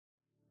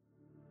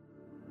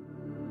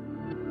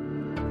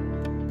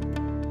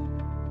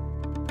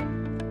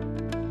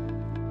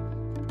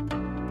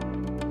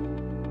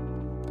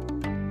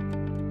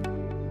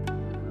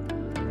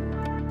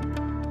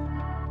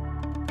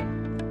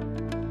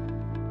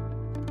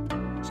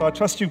So I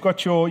trust you've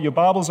got your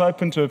Bibles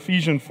open to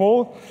Ephesians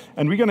 4,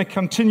 and we're going to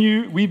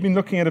continue. We've been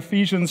looking at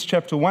Ephesians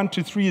chapter 1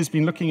 to 3, has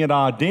been looking at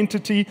our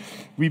identity.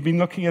 We've been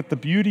looking at the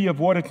beauty of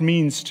what it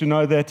means to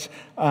know that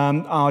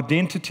our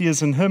identity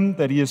is in Him,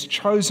 that He has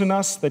chosen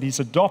us, that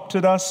He's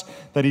adopted us,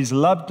 that He's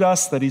loved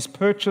us, that He's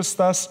purchased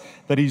us,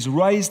 that He's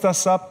raised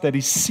us up, that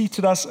He's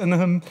seated us in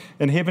Him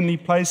in heavenly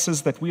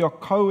places, that we are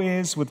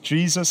co-heirs with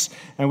Jesus,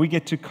 and we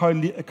get to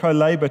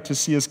co-labor to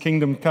see His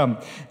kingdom come.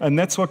 And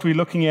that's what we're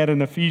looking at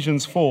in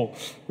Ephesians 4,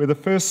 where the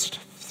first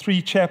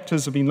 3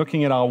 chapters have been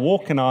looking at our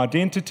walk and our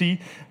identity,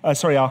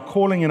 our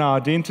calling and our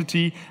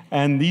identity,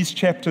 and these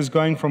chapters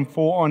going from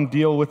 4 on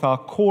deal with our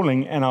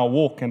calling and our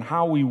walk and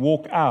how we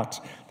walk out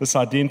this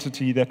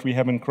identity that we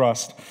have in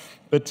Christ.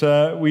 But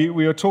we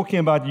were talking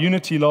about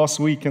unity last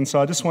week, and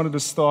so I just wanted to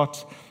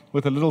start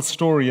with a little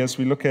story as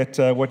we look at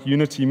what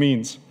unity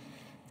means.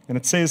 And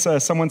it says,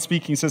 someone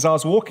speaking says, I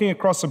was walking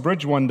across a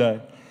bridge one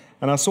day,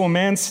 and I saw a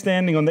man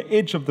standing on the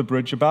edge of the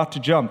bridge about to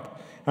jump.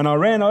 And I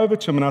ran over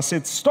to him and I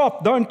said,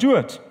 stop, don't do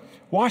it.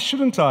 Why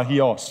shouldn't I? He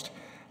asked.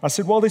 I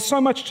said, well, there's so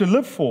much to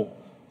live for.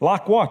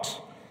 Like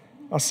what?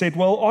 I said,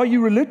 well, are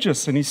you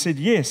religious? And he said,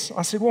 yes.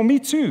 I said, well, me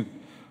too.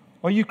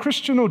 Are you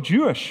Christian or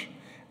Jewish?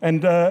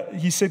 And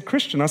he said,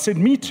 Christian. I said,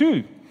 me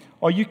too.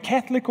 Are you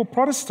Catholic or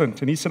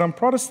Protestant? And he said, I'm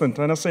Protestant.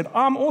 And I said,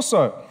 I'm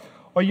also.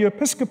 Are you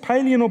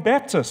Episcopalian or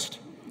Baptist?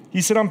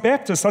 He said, I'm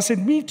Baptist. I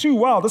said, me too.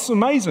 Wow, this is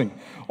amazing.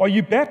 Are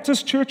you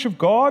Baptist Church of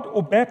God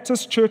or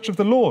Baptist Church of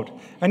the Lord?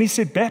 And he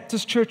said,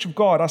 Baptist Church of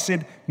God. I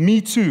said,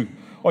 me too.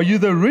 Are you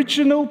the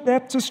original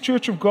Baptist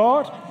Church of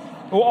God?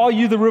 Or are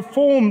you the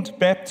Reformed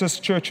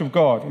Baptist Church of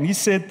God? And he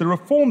said, the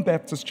Reformed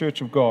Baptist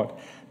Church of God.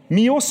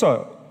 Me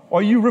also.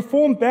 Are you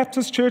Reformed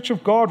Baptist Church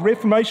of God,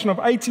 Reformation of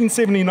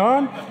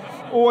 1879?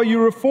 Or are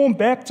you Reformed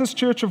Baptist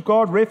Church of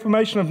God,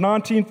 Reformation of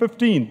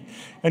 1915?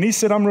 And he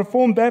said, I'm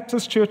Reformed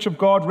Baptist Church of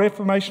God,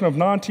 Reformation of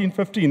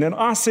 1915. And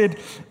I said,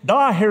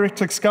 die,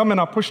 heretic scum,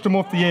 and I pushed him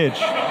off the edge.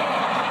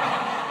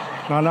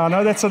 Now, I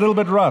know that's a little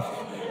bit rough.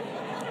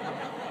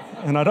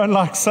 And I don't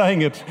like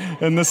saying it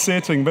in this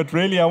setting, but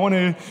really I want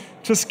to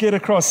just get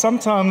across.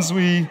 Sometimes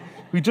we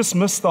just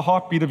miss the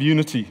heartbeat of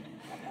unity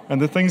and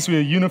the things we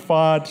are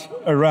unified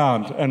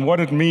around and what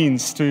it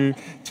means to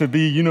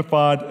be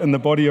unified in the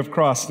body of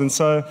Christ. And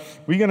so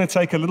we're going to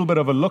take a little bit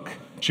of a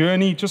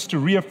journey just to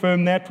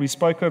reaffirm that. We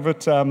spoke of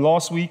it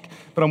last week,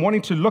 but I'm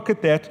wanting to look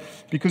at that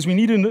because we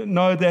need to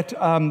know that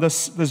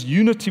this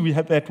unity we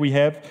have,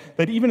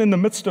 that even in the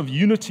midst of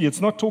unity,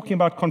 it's not talking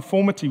about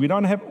conformity. We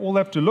don't all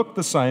have to look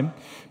the same,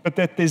 but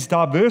that there's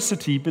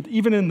diversity, but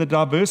even in the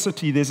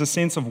diversity, there's a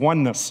sense of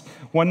oneness.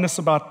 Oneness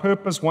about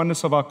purpose,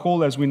 oneness of our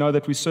call, as we know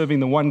that we're serving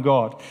the one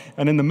God.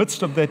 And in the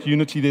midst of that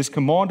unity, there's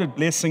commanded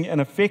blessing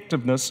and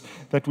effectiveness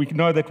that we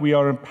know that we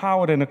are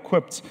empowered and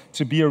equipped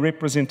to be a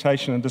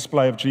representation and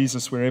display of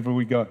Jesus wherever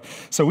we go.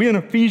 So we're in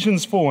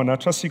Ephesians 4, and I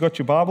trust you got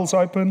your Bibles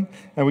open,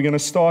 and we're going to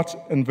start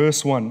in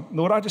verse 1.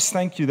 Lord, I just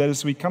thank you that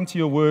as we come to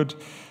your word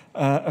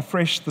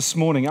afresh this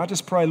morning, I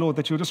just pray, Lord,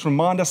 that you'll just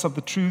remind us of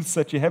the truths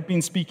that you have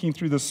been speaking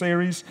through the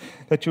series,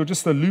 that you'll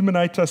just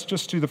illuminate us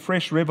just to the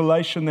fresh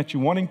revelation that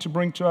you're wanting to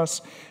bring to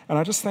us. And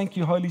I just thank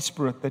you, Holy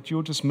Spirit, that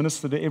you'll just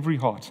minister to every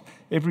heart,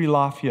 every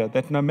life here,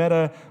 that no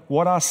matter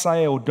what I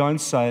say or don't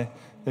say,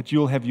 that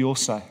you'll have your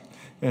say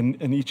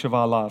in each of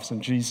our lives.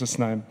 In Jesus'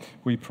 name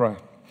we pray.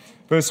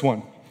 Verse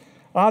 1.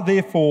 I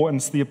therefore, and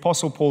it's the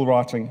Apostle Paul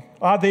writing,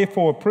 I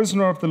therefore, a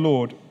prisoner of the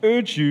Lord,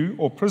 urge you,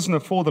 or prisoner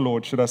for the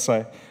Lord, should I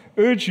say,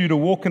 urge you to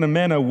walk in a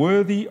manner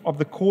worthy of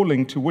the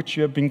calling to which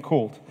you have been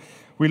called.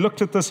 We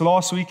looked at this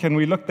last week, and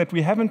we looked that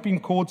we haven't been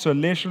called to a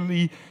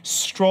leisurely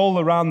stroll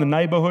around the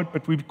neighborhood,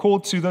 but we've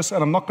called to this,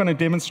 and I'm not going to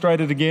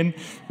demonstrate it again,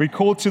 we're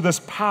called to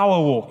this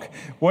power walk,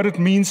 what it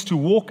means to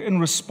walk in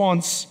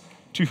response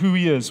to who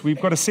He is. We've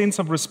got a sense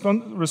of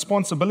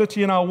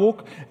responsibility in our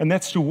walk, and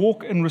that's to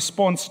walk in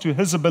response to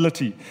His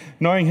ability,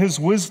 knowing His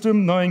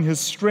wisdom, knowing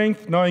His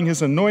strength, knowing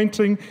His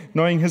anointing,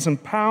 knowing His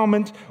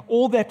empowerment,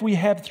 all that we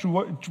have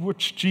through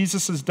which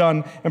Jesus has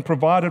done and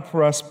provided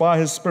for us by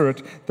His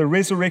Spirit, the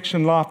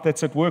resurrection life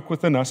that's at work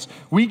within us.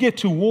 We get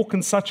to walk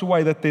in such a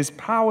way that there's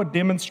power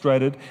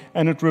demonstrated,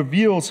 and it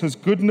reveals His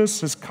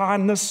goodness, His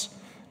kindness,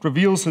 it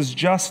reveals His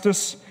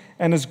justice,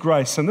 and His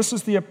grace. And this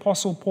is the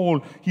Apostle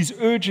Paul. He's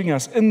urging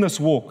us in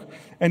this walk.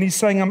 And he's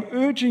saying, I'm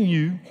urging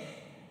you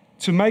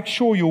to make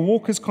sure your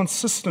walk is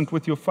consistent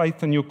with your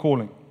faith and your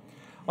calling.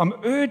 I'm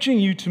urging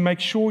you to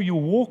make sure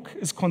your walk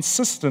is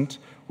consistent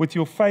with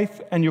your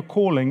faith and your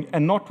calling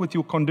and not with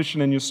your condition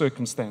and your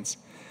circumstance.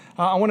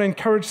 I want to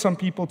encourage some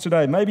people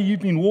today. Maybe you've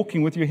been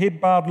walking with your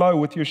head bowed low,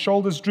 with your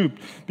shoulders drooped,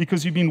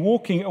 because you've been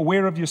walking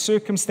aware of your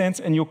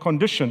circumstance and your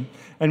condition,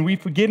 and we're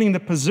forgetting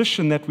the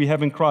position that we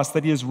have in Christ,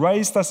 that He has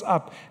raised us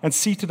up and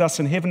seated us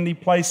in heavenly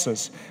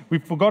places.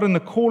 We've forgotten the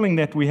calling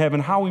that we have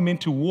and how we're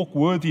meant to walk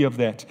worthy of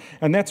that.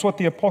 And that's what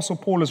the Apostle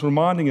Paul is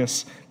reminding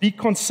us. Be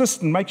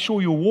consistent. Make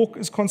sure your walk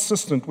is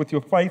consistent with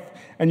your faith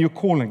and your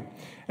calling.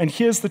 And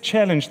here's the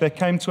challenge that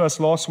came to us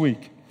last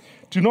week.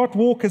 Do not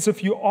walk as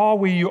if you are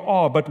where you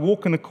are, but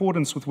walk in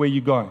accordance with where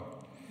you're going.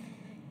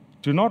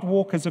 Do not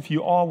walk as if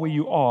you are where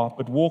you are,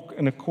 but walk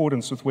in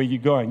accordance with where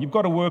you're going. You've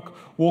got to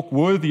walk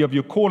worthy of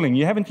your calling.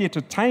 You haven't yet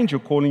attained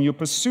your calling. You're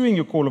pursuing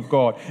your call of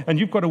God, and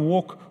you've got to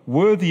walk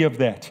worthy of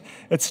that.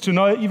 It's to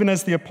know, even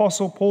as the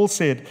Apostle Paul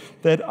said,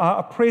 that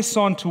I press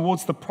on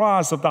towards the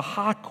prize of the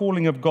high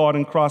calling of God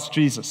in Christ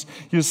Jesus.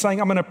 He was saying,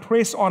 I'm going to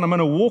press on. I'm going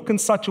to walk in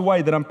such a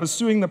way that I'm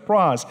pursuing the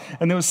prize.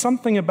 And there was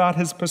something about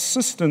his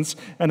persistence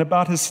and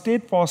about his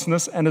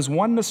steadfastness and his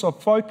oneness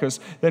of focus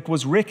that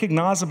was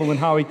recognizable in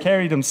how he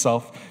carried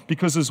himself,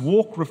 because his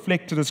walk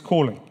reflected his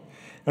calling.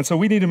 And so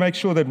we need to make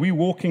sure that we're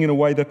walking in a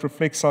way that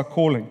reflects our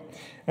calling.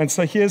 And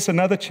so here's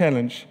another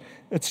challenge.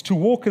 It's to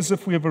walk as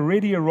if we have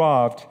already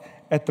arrived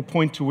at the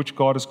point to which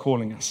God is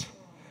calling us.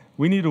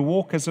 We need to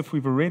walk as if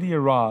we've already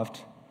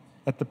arrived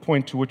at the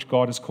point to which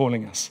God is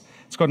calling us.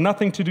 It's got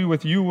nothing to do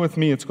with you or with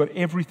me. It's got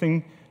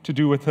everything to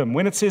do with Him.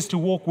 When it says to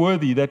walk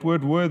worthy, that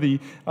word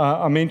worthy,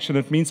 I mentioned,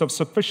 it means of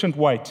sufficient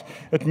weight.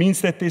 It means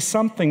that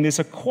there's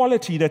a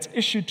quality that's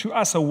issued to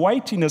us, a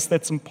weightiness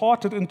that's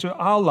imparted into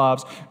our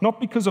lives, not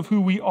because of who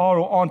we are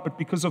or aren't, but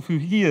because of who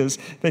He is,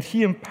 that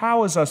He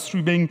empowers us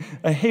through being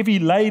a heavy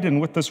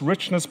laden with this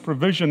richness,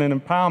 provision, and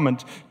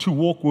empowerment to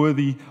walk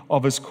worthy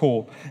of His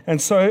call.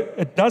 And so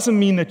it doesn't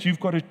mean that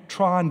you've got to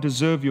try and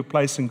deserve your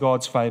place in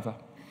God's favor.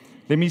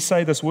 Let me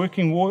say this,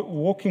 walking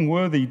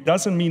worthy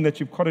doesn't mean that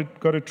you've got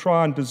to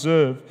try and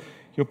deserve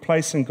your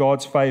place in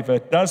God's favor.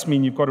 It does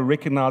mean you've got to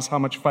recognize how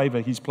much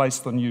favor He's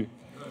placed on you.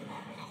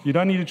 You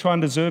don't need to try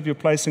and deserve your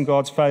place in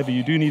God's favor.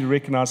 You do need to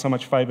recognize how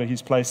much favor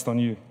He's placed on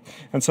you.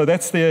 And so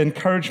that's the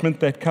encouragement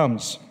that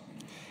comes.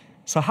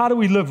 So how do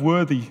we live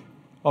worthy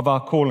of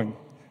our calling?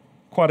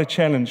 Quite a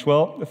challenge.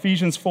 Well,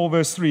 Ephesians 4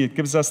 verse 3, it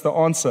gives us the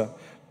answer.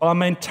 By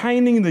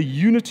maintaining the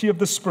unity of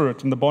the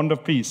Spirit in the bond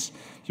of peace.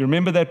 You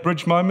remember that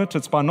bridge moment?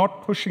 It's by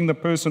not pushing the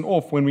person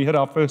off when we hit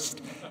our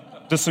first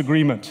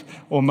disagreement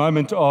or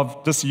moment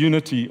of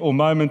disunity or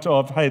moment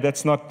of, hey,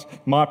 that's not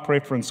my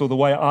preference or the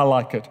way I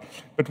like it.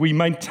 But we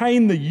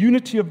maintain the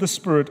unity of the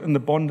Spirit in the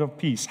bond of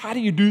peace. How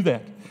do you do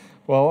that?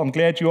 Well, I'm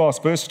glad you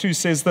asked. Verse 2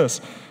 says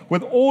this,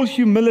 with all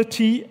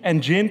humility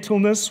and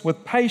gentleness,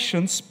 with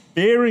patience,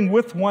 bearing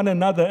with one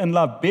another in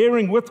love,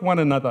 bearing with one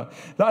another.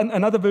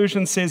 Another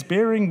version says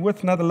bearing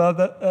with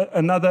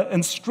another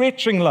in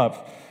stretching love.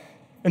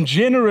 And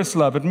generous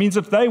love, it means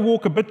if they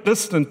walk a bit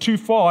distant, too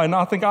far, and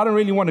I think I don't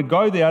really want to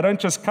go there, I don't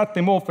just cut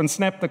them off and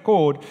snap the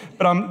cord,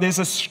 but there's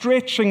a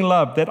stretching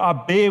love that I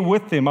bear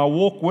with them, I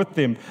walk with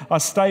them, I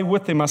stay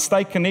with them, I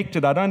stay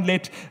connected. I don't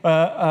let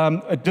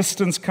a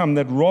distance come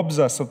that robs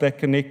us of that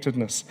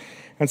connectedness.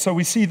 And so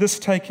we see this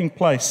taking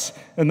place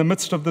in the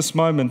midst of this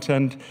moment.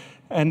 And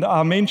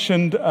I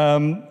mentioned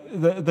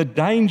the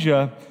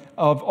danger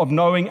of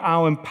knowing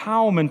our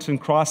empowerment in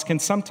Christ can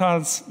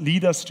sometimes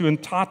lead us to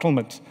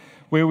entitlement,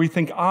 where we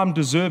think, I'm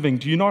deserving.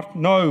 Do you not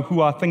know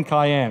who I think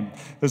I am?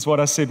 Is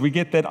what I said. We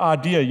get that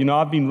idea.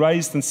 I've been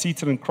raised and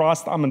seated in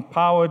Christ. I'm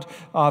empowered.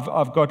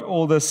 I've got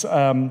all this,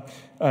 all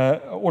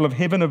of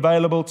heaven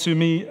available to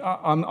me.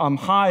 I'm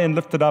high and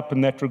lifted up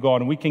in that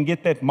regard. And we can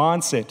get that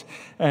mindset.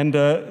 And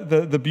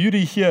the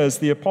beauty here is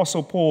the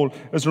Apostle Paul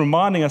is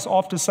reminding us,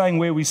 after saying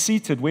where we're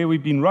seated, where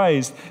we've been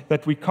raised,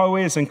 that we're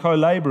co-heirs and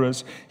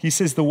co-laborers. He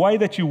says the way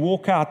that you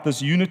walk out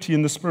this unity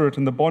in the Spirit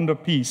and the bond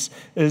of peace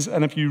is,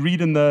 and if you read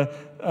in the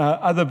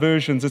other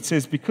versions, it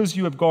says, because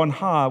you have gone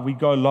high, we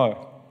go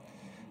low.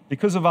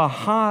 Because of our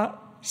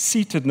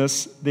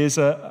high-seatedness, there's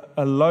a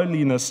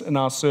lowliness in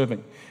our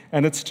serving.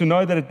 And it's to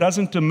know that it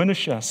doesn't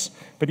diminish us,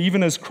 but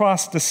even as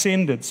Christ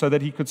descended so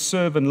that He could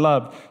serve and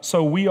love,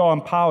 so we are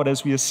empowered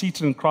as we are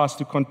seated in Christ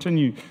to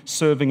continue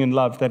serving in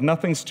love, that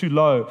nothing's too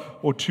low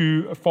or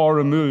too far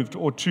removed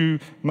or too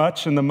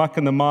much in the muck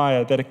and the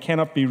mire, that it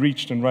cannot be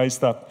reached and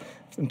raised up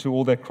into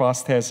all that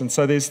Christ has. And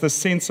so there's this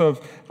sense of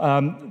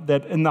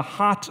that in the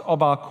heart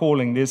of our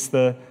calling, there's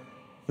the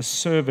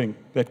serving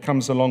that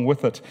comes along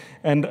with it.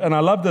 And I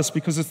love this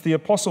because it's the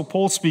Apostle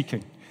Paul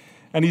speaking.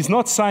 And he's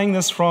not saying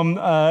this from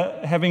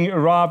having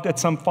arrived at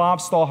some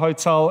 5-star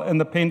hotel in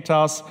the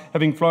penthouse,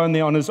 having flown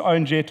there on his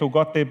own jet or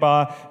got there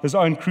by his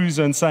own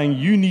cruiser and saying,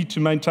 you need to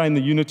maintain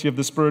the unity of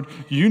the Spirit,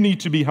 you need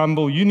to be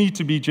humble, you need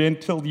to be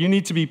gentle, you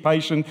need to be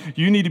patient,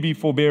 you need to be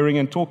forbearing,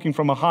 and talking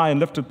from a high and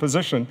lifted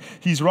position.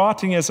 He's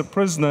writing as a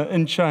prisoner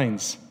in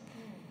chains.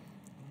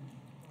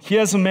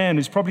 Here's a man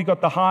who's probably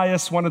got the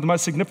highest, one of the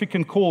most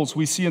significant calls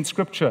we see in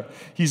Scripture.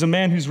 He's a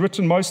man who's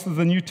written most of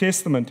the New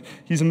Testament.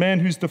 He's a man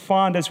who's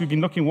defined, as we've been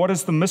looking, what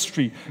is the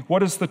mystery? What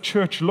does the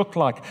church look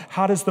like?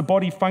 How does the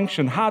body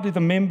function? How do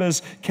the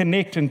members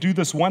connect and do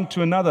this one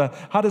to another?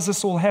 How does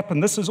this all happen?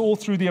 This is all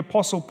through the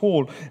Apostle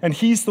Paul. And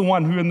he's the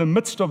one who, in the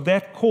midst of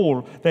that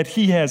call that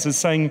he has, is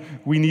saying,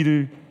 we need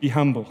to be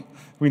humble.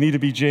 We need to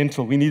be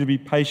gentle. We need to be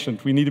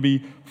patient. We need to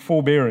be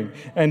forbearing.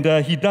 And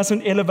he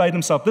doesn't elevate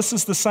himself. This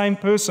is the same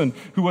person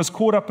who was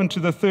caught up into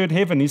the third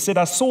heaven. He said,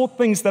 I saw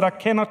things that I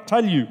cannot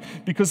tell you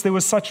because there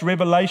was such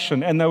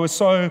revelation and they were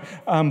so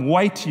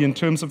weighty in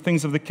terms of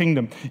things of the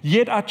kingdom.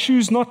 Yet I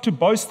choose not to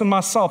boast in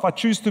myself. I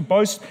choose to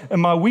boast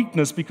in my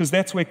weakness because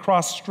that's where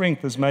Christ's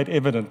strength is made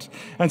evident.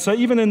 And so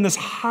even in this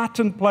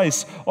heightened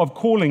place of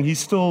calling, he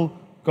still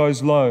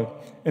goes low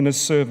in his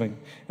serving.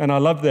 And I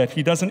love that.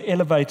 He doesn't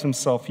elevate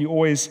himself. He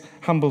always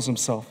humbles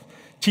himself.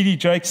 T.D.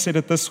 Jakes said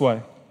it this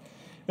way: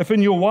 if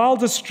in your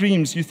wildest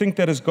dreams you think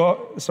that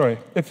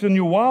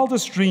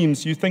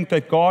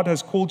God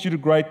has called you to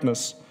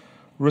greatness,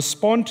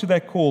 respond to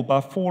that call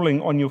by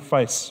falling on your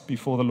face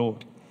before the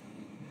Lord.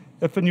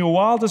 If in your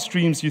wildest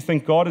dreams you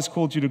think God has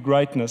called you to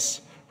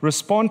greatness,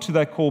 respond to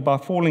that call by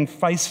falling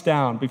face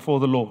down before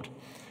the Lord.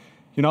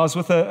 You know, I was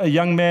with a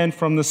young man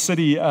from the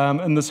city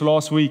in this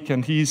last week,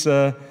 and he's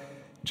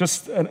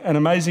just an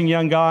amazing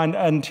young guy,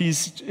 and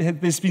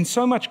there's been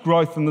so much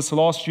growth in this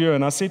last year.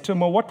 And I said to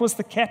him, well, what was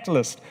the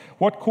catalyst?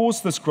 What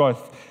caused this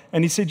growth?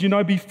 And he said, you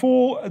know,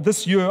 before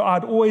this year,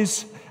 I'd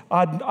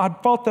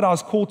felt that I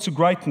was called to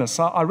greatness.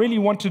 I really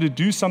wanted to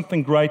do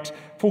something great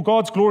for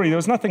God's glory. There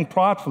was nothing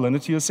prideful in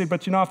it. He said,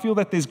 but you know, I feel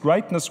that there's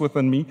greatness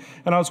within me,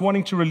 and I was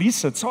wanting to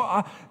release it.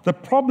 So the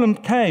problem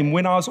came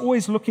when I was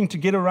always looking to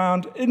get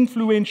around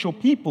influential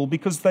people,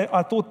 because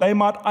I thought they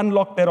might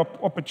unlock that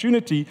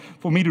opportunity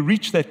for me to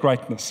reach that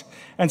greatness.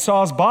 And so I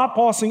was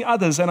bypassing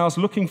others, and I was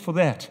looking for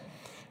that.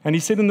 And he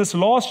said, in this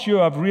last year,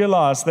 I've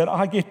realized that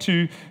I get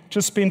to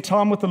just spend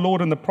time with the Lord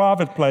in the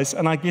private place,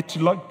 and I get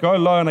to go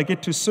low, and I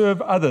get to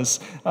serve others,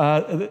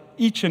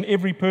 each and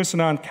every person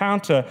I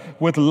encounter,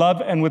 with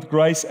love and with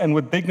grace and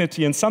with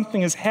dignity. And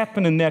something has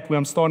happened in that where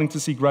I'm starting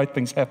to see great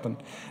things happen.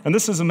 And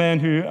this is a man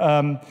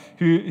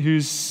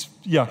who's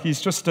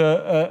just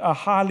a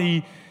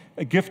highly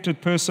gifted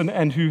person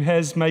and who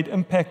has made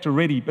impact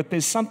already. But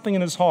there's something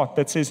in his heart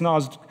that says, no,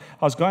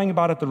 I was going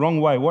about it the wrong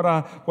way. What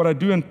I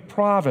do in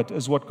private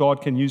is what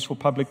God can use for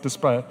public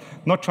display. I'm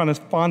not trying to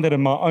find that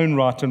in my own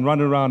right and run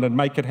around and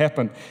make it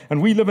happen.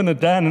 And we live in a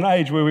day and an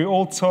age where we're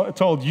all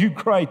told, you're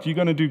great, you're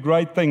going to do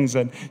great things,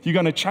 and you're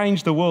going to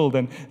change the world.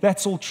 And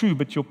that's all true,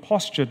 but your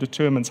posture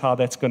determines how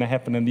that's going to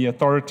happen and the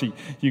authority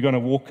you're going to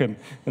walk in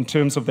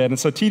terms of that. And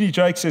so T.D.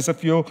 Jakes says,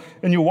 if you're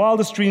in your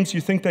wildest dreams,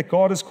 you think that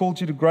God has called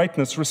you to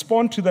greatness,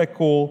 respond to that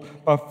call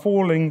by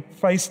falling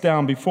face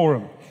down before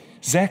him.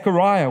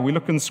 Zechariah, we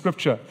look in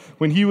Scripture,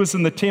 when he was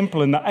in the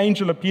temple and the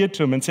angel appeared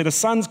to him and said, a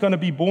son's going to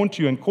be born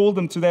to you, and called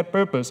him to that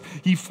purpose,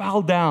 he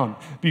fell down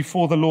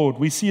before the Lord.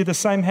 We see the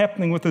same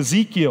happening with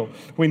Ezekiel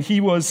when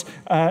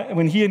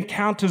he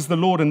encounters the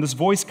Lord, and this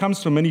voice comes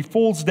to him and he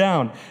falls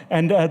down,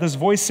 and this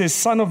voice says,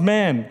 Son of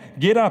man,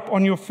 get up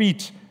on your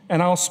feet,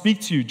 and I'll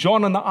speak to you.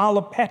 John on the Isle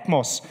of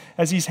Patmos,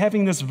 as he's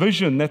having this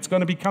vision that's going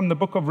to become the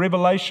book of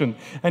Revelation,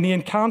 and he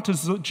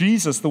encounters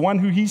Jesus, the one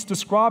who he's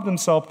described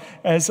himself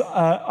as,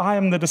 I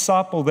am the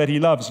disciple that he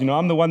loves. You know,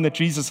 I'm the one that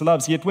Jesus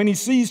loves. Yet when he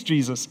sees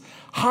Jesus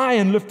high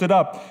and lifted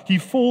up, he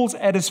falls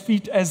at his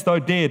feet as though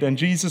dead, and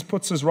Jesus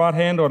puts his right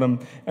hand on him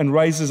and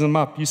raises him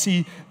up. You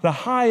see, the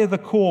higher the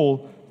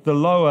call, the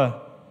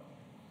lower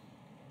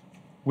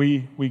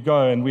we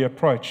go and we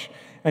approach.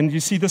 And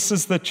you see, this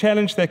is the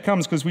challenge that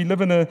comes, because we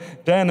live in a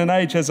day and an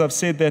age, as I've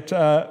said, that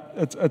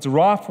it's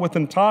rife with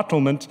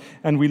entitlement,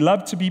 and we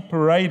love to be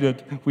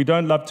paraded. We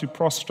don't love to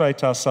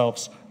prostrate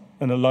ourselves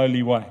in a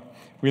lowly way.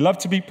 We love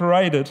to be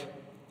paraded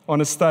on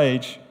a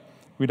stage.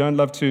 We don't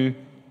love to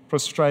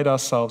prostrate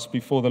ourselves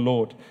before the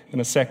Lord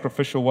in a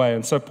sacrificial way.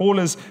 And so Paul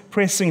is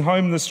pressing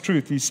home this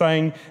truth. He's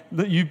saying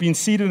that you've been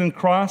seated in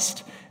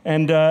Christ,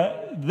 and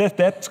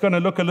that's going to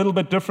look a little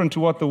bit different to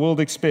what the world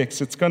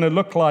expects. It's going to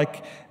look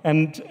like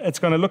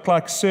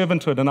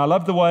servanthood. And I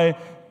love the way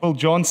Bill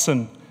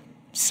Johnson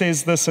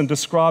says this and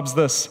describes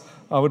this.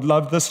 I would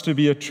love this to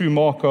be a true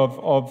mark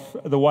of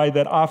the way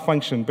that I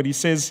function. But he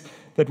says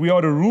that we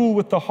are to rule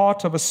with the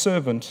heart of a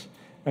servant,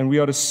 and we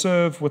are to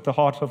serve with the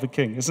heart of a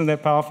king. Isn't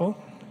that powerful?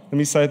 Let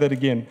me say that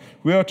again.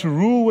 We are to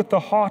rule with the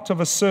heart of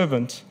a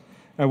servant,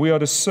 and we are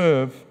to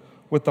serve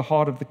with the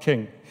heart of the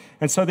king.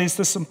 And so there's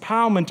this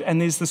empowerment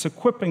and there's this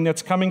equipping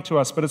that's coming to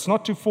us, but it's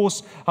not to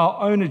force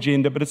our own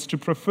agenda, but it's to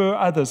prefer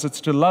others, it's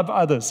to love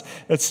others,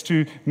 it's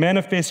to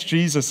manifest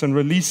Jesus and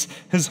release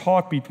his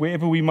heartbeat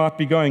wherever we might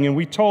be going. And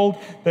we're told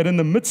that in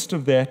the midst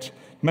of that,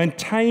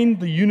 maintain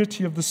the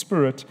unity of the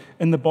Spirit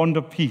in the bond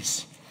of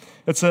peace.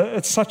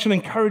 It's such an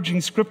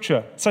encouraging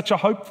scripture, such a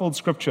hopeful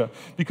scripture,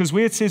 because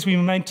where it says we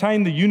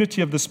maintain the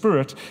unity of the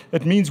Spirit,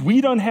 it means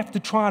we don't have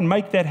to try and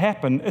make that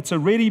happen. It's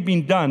already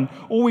been done.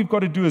 All we've got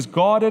to do is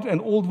guard it,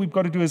 and all we've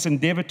got to do is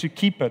endeavor to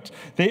keep it.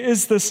 There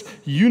is this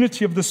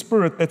unity of the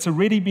Spirit that's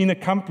already been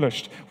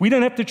accomplished. We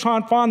don't have to try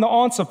and find the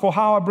answer for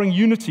how I bring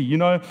unity. You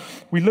know,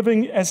 we're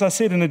living, as I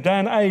said, in a day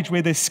and age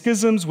where there's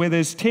schisms, where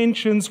there's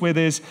tensions, where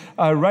there's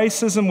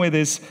racism, where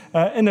there's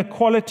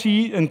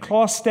inequality in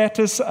class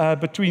status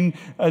between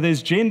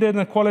there's gender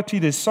inequality,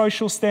 there's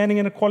social standing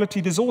inequality,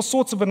 there's all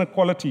sorts of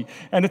inequality.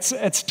 And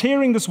it's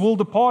tearing this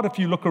world apart if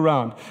you look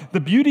around. The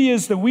beauty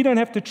is that we don't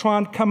have to try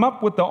and come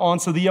up with the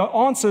answer. The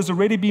answer has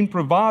already been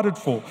provided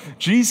for.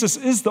 Jesus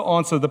is the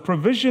answer. The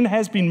provision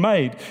has been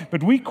made.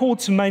 But we're called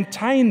to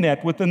maintain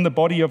that within the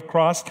body of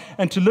Christ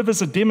and to live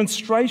as a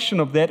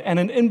demonstration of that and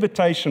an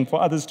invitation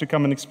for others to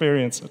come and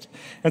experience it.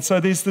 And so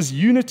there's this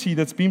unity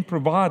that's been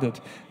provided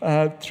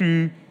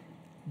through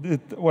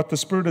what the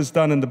Spirit has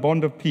done in the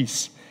bond of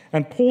peace.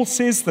 And Paul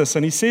says this,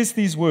 and he says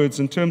these words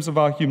in terms of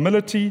our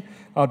humility,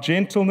 our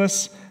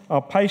gentleness,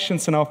 our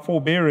patience, and our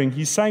forbearing.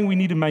 He's saying we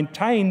need to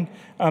maintain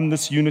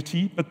this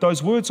unity, but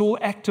those words are all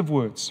active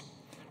words.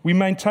 We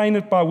maintain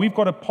it by, we've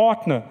got to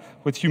partner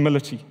with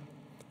humility.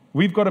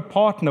 We've got to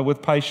partner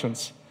with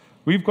patience.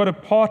 We've got to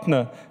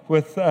partner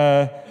with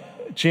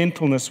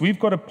gentleness. We've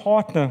got to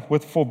partner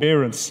with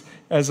forbearance,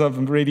 as I've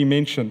already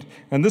mentioned.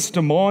 And this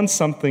demands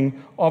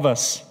something of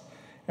us.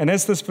 And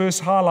as this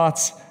verse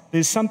highlights,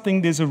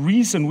 there's a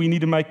reason we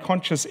need to make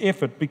conscious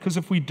effort, because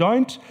if we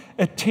don't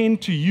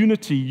attend to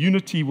unity,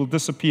 unity will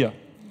disappear.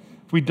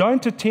 If we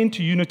don't attend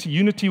to unity,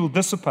 unity will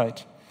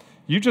dissipate.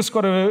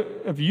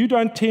 If you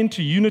don't tend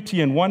to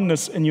unity and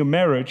oneness in your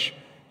marriage,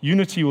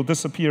 unity will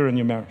disappear in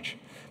your marriage.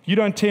 If you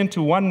don't tend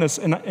to oneness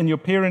in your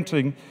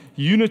parenting,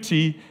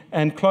 unity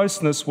and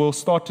closeness will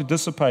start to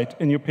dissipate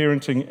in your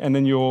parenting and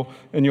in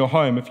your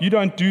home. If you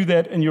don't do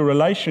that in your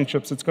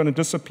relationships, it's going to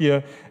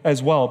disappear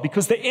as well,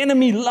 because the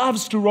enemy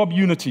loves to rob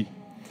unity.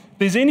 If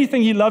there's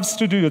anything he loves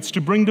to do, it's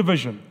to bring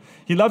division.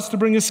 He loves to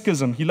bring a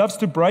schism. He loves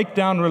to break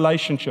down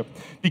relationship,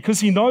 because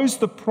he knows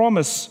the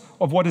promise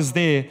of what is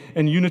there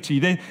in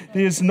unity.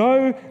 There's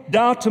no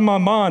doubt in my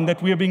mind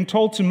that we are being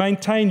told to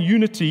maintain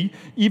unity,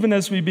 even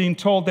as we're being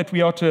told that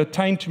we are to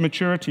attain to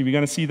maturity. We're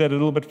going to see that a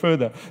little bit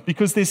further,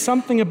 because there's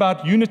something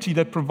about unity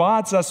that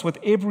provides us with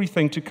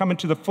everything to come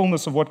into the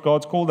fullness of what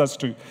God's called us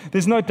to.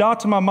 There's no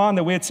doubt in my mind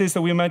that where it says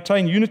that we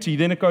maintain unity,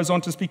 then it goes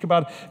on to speak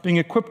about being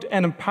equipped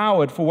and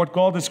empowered for what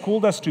God has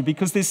called us to,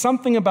 because there's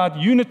something about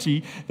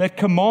unity that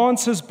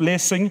commands His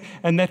blessing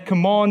and that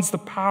commands the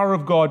power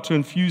of God to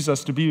infuse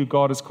us to be who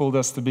God has called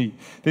us to be.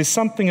 There's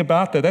something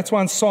about that. That's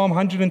why in Psalm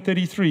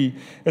 133,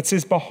 it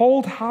says,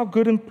 "Behold how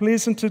good and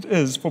pleasant it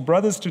is for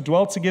brothers to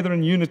dwell together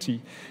in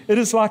unity. It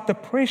is like the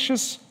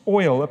precious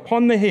oil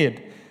upon the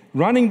head,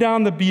 running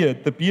down the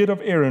beard of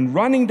Aaron,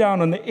 running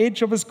down on the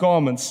edge of his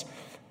garments.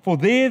 For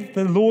there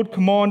the Lord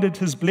commanded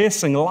His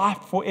blessing, life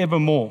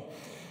forevermore."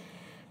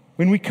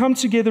 When we come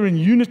together in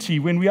unity,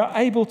 when we are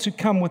able to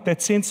come with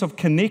that sense of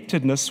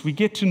connectedness, we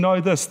get to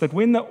know this, that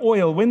when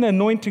the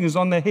anointing is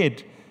on the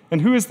head,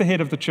 and who is the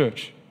head of the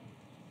church?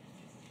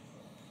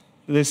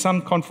 There's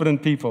some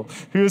confident people.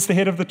 Who is the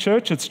head of the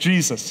church? It's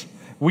Jesus.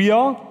 We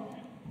are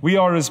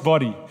His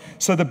body.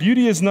 So the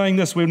beauty is knowing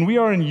this, when we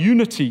are in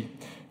unity,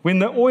 when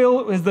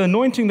the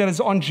anointing that is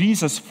on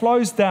Jesus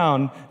flows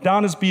down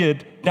His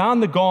beard,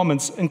 down the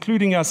garments,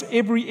 including us,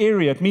 every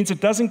area. It means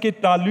it doesn't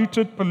get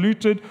diluted,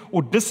 polluted,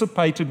 or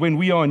dissipated when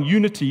we are in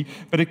unity,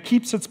 but it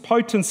keeps its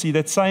potency,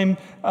 that same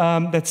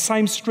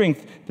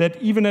strength,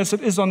 that even as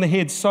it is on the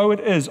head, so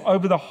it is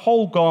over the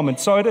whole garment,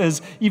 so it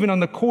is even on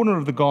the corner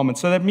of the garment.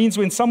 So that means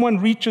when someone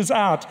reaches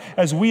out,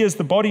 as we as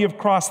the body of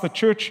Christ, the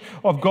church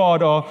of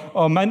God,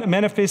 are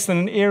manifest in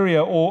an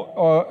area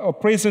or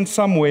present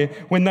somewhere,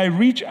 when they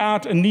reach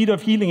out in need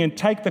of healing and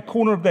take the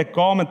corner of that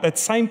garment, that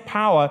same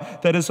power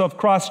that is of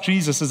Christ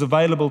Jesus is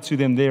available to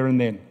them there and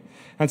then.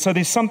 And so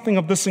there's something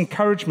of this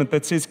encouragement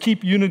that says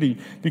keep unity,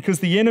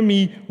 because the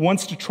enemy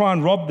wants to try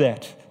and rob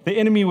that. The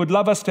enemy would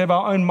love us to have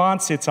our own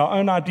mindsets, our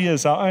own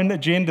ideas, our own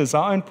agendas,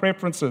 our own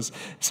preferences,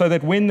 so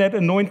that when that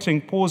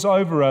anointing pours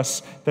over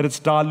us, that it's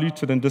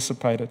diluted and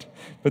dissipated.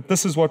 But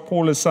this is what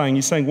Paul is saying.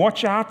 He's saying,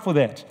 watch out for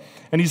that.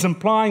 And he's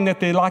implying that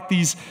they're like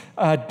these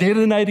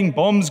detonating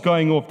bombs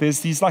going off.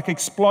 There's these like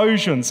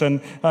explosions.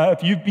 And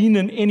if you've been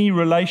in any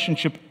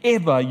relationship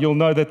ever, you'll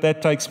know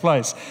that takes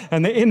place.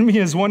 And the enemy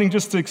is wanting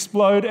just to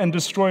explode and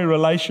destroy a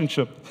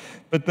relationship.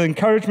 But the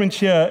encouragement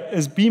here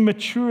is be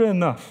mature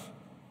enough.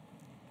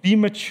 Be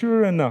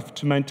mature enough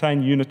to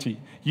maintain unity.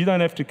 You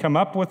don't have to come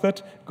up with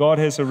it. God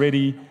has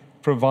already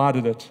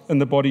provided it in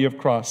the body of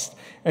Christ.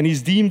 And He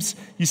deems,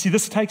 you see,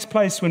 this takes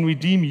place when we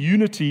deem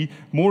unity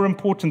more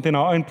important than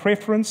our own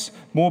preference,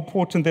 more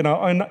important than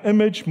our own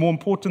image, more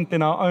important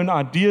than our own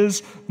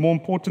ideas, more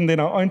important than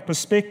our own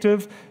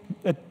perspective.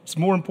 It's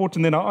more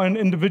important than our own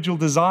individual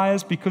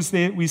desires, because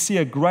there we see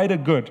a greater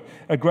good,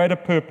 a greater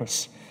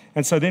purpose.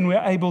 And so then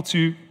we're able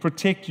to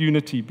protect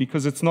unity,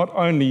 because it's not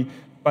only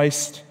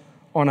based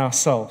on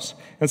ourselves.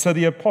 And so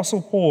the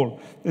Apostle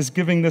Paul is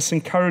giving this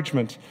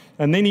encouragement.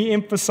 And then he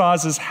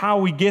emphasizes how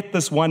we get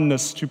this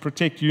oneness to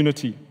protect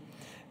unity.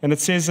 And it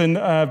says in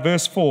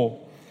verse 4,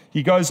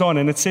 he goes on,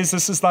 and it says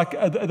this is like,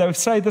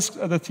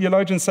 the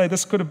theologians say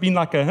this could have been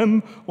like a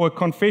hymn or a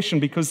confession,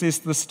 because there's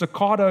the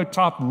staccato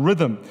type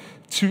rhythm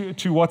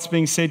to what's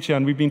being said here.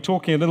 And we've been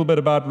talking a little bit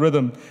about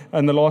rhythm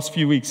in the last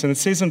few weeks. And it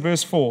says in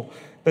verse 4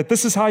 that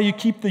this is how you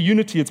keep the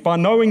unity. It's by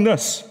knowing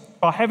this,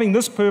 by having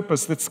this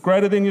purpose that's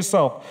greater than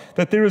yourself,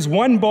 that there is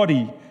one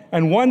body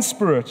and one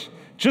Spirit,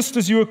 just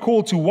as you are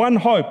called to one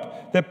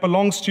hope that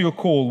belongs to your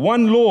call,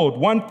 one Lord,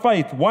 one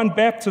faith, one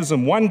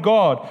baptism, one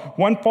God,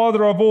 one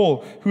Father of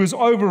all, who is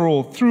over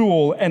all, through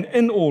all, and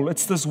in all.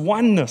 It's this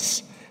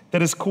oneness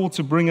that is called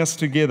to bring us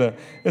together.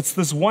 It's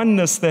this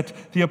oneness that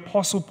the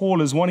Apostle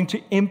Paul is wanting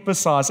to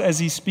emphasize as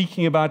he's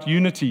speaking about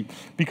unity,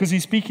 because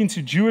he's speaking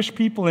to Jewish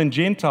people and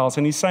Gentiles,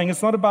 and he's saying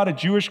it's not about a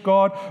Jewish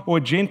God or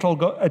a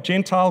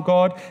Gentile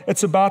God.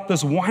 It's about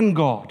this one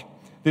God.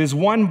 There's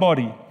one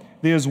body.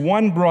 There's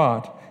one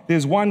bride.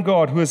 There's one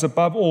God who is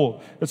above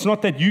all. It's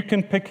not that you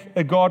can pick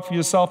a God for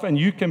yourself and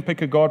you can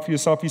pick a God for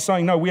yourself. He's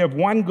saying, no, we have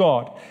one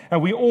God,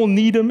 and we all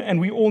need him, and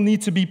we all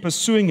need to be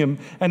pursuing him.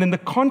 And in the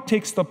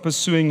context of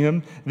pursuing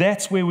him,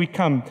 that's where we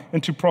come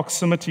into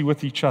proximity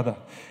with each other.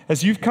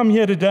 As you've come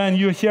here today and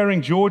you're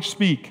hearing George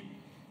speak,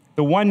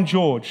 the one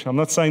George. I'm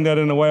not saying that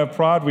in a way of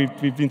pride.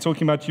 We've been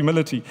talking about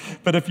humility.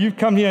 But if you've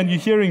come here and you're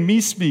hearing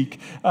me speak,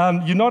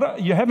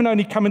 you haven't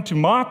only come into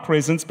my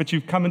presence, but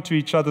you've come into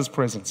each other's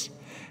presence.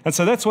 And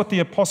so that's what the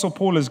Apostle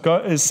Paul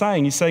is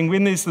saying. He's saying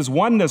when there's this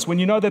oneness, when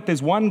you know that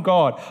there's one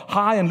God,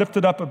 high and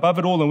lifted up above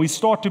it all, and we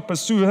start to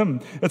pursue him,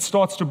 it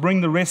starts to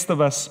bring the rest of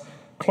us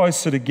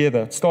closer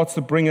together. It starts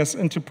to bring us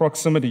into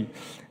proximity.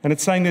 And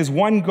it's saying there's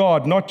one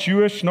God, not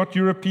Jewish, not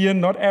European,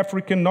 not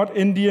African, not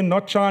Indian,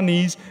 not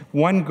Chinese,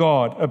 one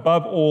God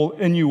above all,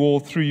 in you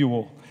all, through you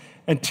all.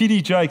 And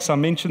T.D. Jakes, I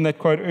mentioned that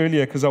quote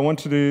earlier because I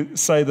wanted to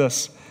say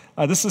this.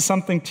 This is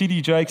something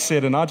T.D. Jakes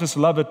said, and I just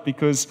love it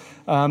because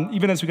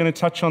even as we're going to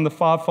touch on the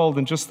fivefold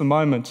in just a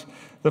moment,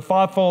 the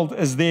fivefold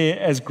is there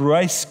as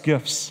grace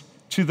gifts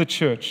to the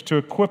church to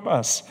equip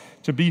us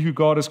to be who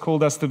God has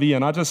called us to be.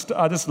 And I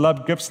just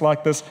love gifts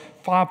like this,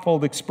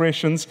 fivefold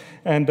expressions.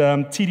 And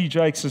T.D.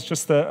 Jakes is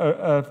just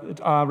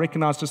I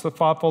recognize just the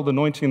fivefold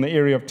anointing in the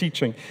area of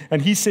teaching.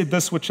 And he said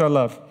this, which I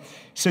love.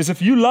 He says,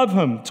 if you love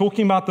him,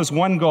 talking about this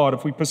one God,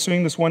 if we're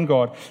pursuing this one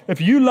God,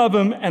 if you love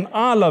him and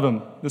I love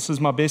him, this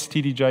is my best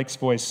T.D. Jakes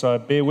voice, so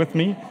bear with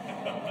me.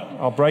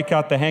 I'll break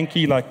out the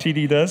hanky like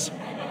T.D. does.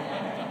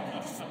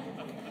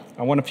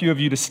 I want a few of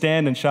you to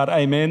stand and shout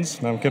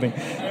amens. No, I'm kidding.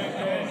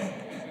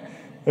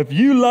 If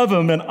you love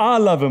him and I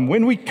love him,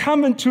 when we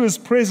come into his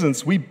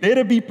presence, we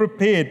better be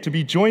prepared to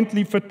be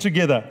jointly fit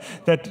together.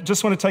 That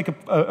just want to take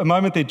a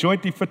moment there,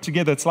 jointly fit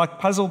together. It's like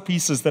puzzle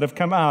pieces that have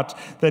come out,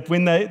 that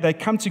when they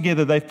come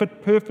together, they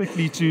fit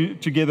perfectly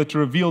together to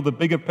reveal the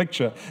bigger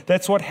picture.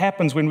 That's what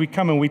happens when we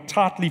come and we're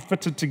tightly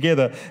fitted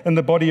together in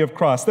the body of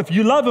Christ. If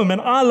you love him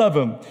and I love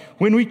him,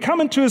 when we come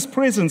into his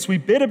presence, we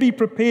better be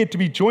prepared to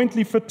be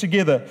jointly fit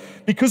together.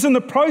 Because in the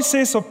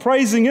process of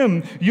praising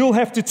him, you'll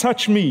have to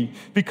touch me.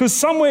 Because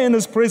somewhere in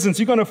his presence,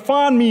 you're going to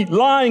find me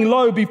lying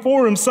low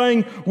before him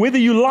saying, whether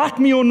you like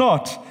me or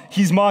not,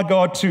 he's my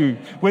God too.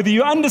 Whether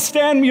you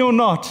understand me or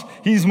not,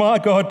 he's my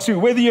God too.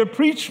 Whether you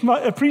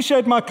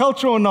appreciate my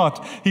culture or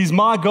not, he's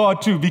my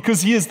God too,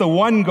 because he is the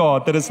one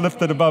God that is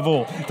lifted above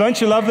all. Don't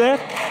you love that?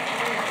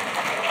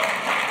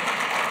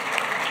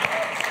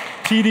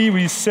 TD,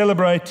 we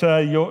celebrate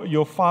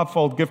your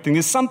fivefold gifting.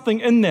 There's something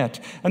in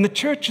that. And the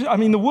church,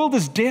 the world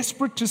is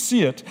desperate to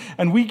see it,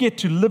 and we get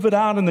to live it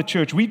out in the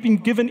church. We've been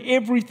given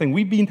everything.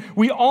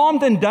 We're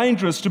armed and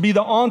dangerous to be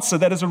the answer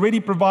that is already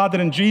provided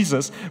in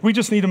Jesus. We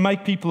just need to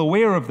make people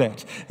aware of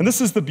that. And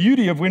this is the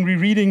beauty of when we're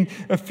reading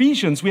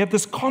Ephesians. We have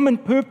this common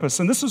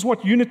purpose, and this is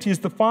what unity is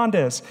defined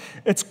as.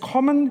 It's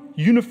common,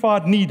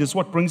 unified need is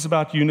what brings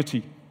about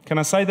unity. Can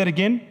I say that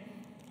again?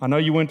 I know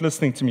you weren't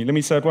listening to me. Let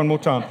me say it one more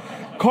time.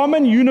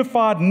 Common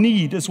unified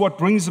need is what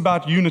brings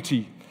about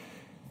unity.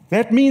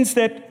 That means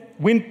that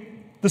when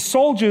the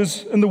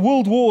soldiers in the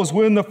world wars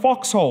were in the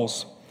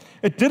foxholes,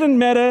 it didn't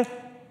matter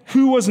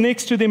who was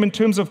next to them in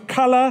terms of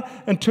color,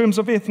 in terms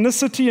of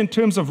ethnicity, in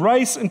terms of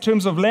race, in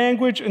terms of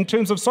language, in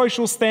terms of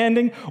social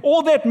standing.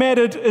 All that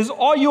mattered is,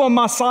 are you on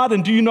my side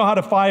and do you know how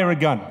to fire a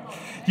gun?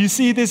 You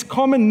see, this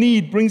common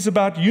need brings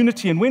about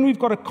unity. And when we've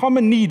got a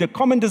common need, a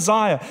common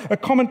desire, a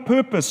common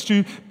purpose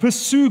to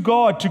pursue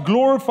God, to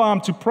glorify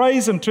him, to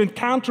praise him, to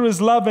encounter his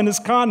love and his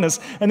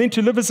kindness, and then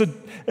to live as a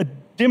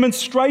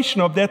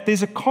demonstration of that,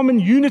 there's a common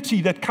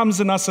unity that comes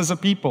in us as a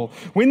people.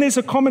 When there's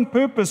a common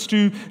purpose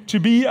to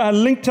be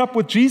linked up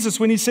with Jesus,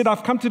 when he said,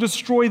 I've come to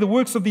destroy the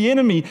works of the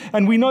enemy,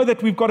 and we know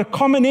that we've got a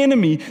common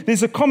enemy,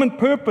 there's a common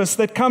purpose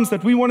that comes,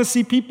 that we want to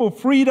see people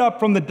freed up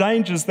from the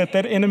dangers that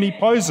enemy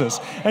poses.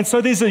 And so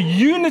there's a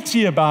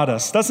unity about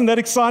us. Doesn't that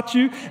excite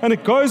you? And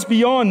it goes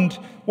beyond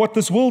what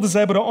this world is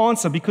able to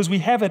answer, because we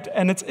have it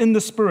and it's in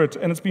the Spirit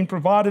and it's been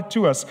provided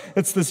to us.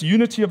 It's this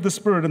unity of the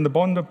Spirit and the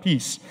bond of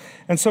peace.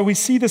 And so we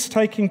see this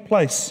taking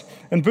place.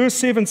 And verse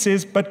 7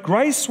 says, but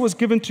grace was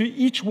given to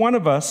each one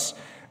of us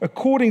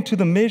according to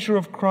the measure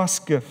of Christ's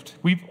gift.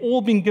 We've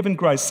all been given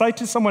grace. Say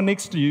to someone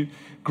next to you,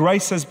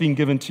 grace has been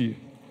given to you.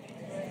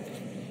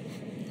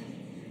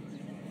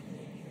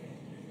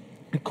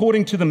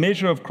 According to the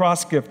measure of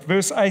Christ's gift.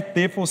 Verse 8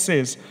 therefore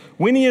says,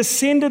 when he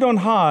ascended on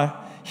high,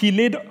 he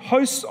led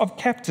hosts of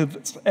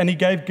captives and he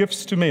gave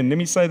gifts to men. Let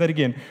me say that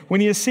again.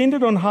 When he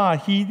ascended on high,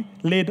 he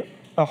led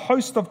a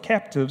host of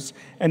captives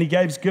and he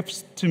gave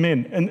gifts to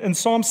men. In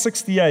Psalm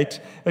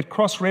 68, it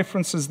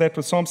cross-references that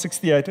with Psalm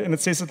 68, and it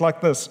says it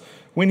like this.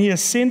 When he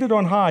ascended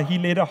on high, he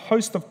led a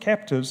host of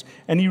captives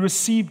and he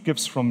received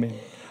gifts from men.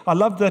 I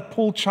love that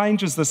Paul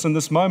changes this in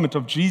this moment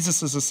of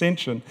Jesus'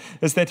 ascension,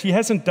 is that he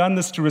hasn't done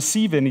this to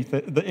receive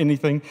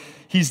anything.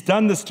 He's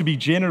done this to be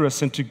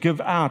generous and to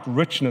give out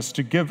richness,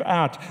 to give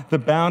out the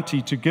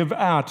bounty, to give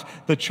out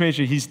the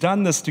treasure. He's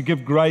done this to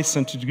give grace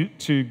and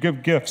to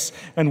give gifts.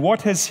 And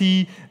what has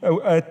he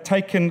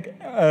taken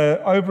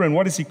over and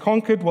what has he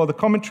conquered? Well, the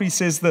commentary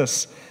says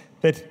this.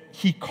 that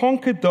he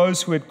conquered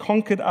those who had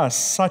conquered us,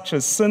 such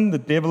as sin, the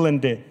devil,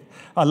 and death.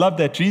 I love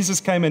that. Jesus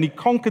came and he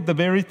conquered the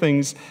very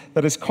things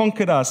that has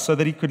conquered us so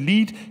that he could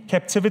lead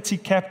captivity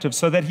captive,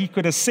 so that he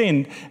could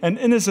ascend, and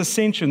in his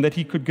ascension that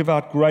he could give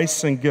out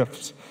grace and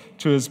gifts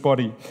to his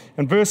body.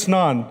 And verse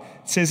 9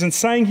 says, in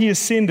saying he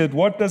ascended,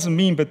 what does it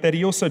mean but that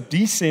he also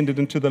descended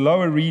into the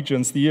lower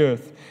regions, the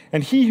earth?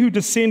 And he who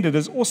descended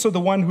is also the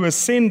one who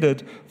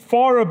ascended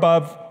far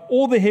above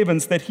all the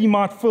heavens, that he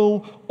might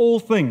fill all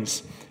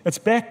things. It's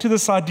back to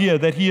this idea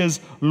that he is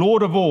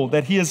Lord of all,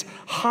 that he is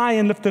high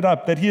and lifted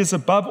up, that he is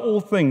above all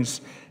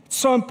things. It's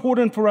so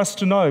important for us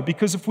to know,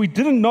 because if we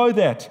didn't know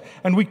that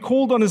and we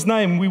called on his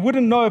name, we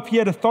wouldn't know if he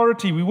had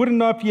authority, we wouldn't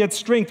know if he had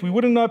strength, we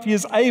wouldn't know if he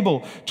is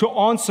able to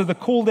answer the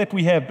call that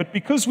we have. But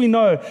because we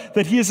know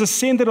that he is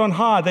ascended on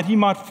high, that he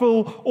might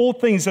fill all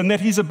things and that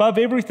he's above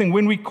everything,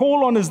 when we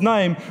call on his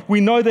name,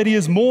 we know that he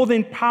is more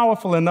than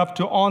powerful enough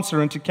to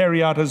answer and to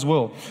carry out his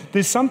will.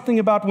 There's something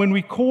about when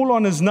we call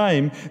on his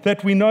name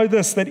that we know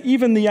this, that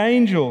even the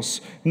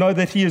angels know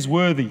that he is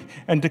worthy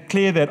and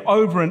declare that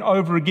over and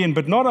over again.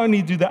 But not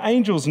only do the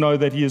angels know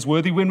that he is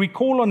worthy, when we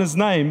call on his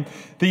name,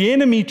 the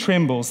enemy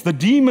trembles, the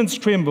demons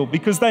tremble,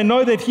 because they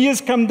know that he has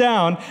come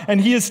down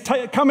and he has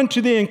come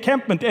into their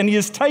encampment and he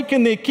has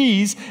taken their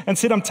keys and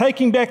said, I'm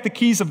taking back the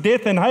keys of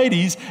death and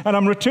Hades and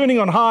I'm returning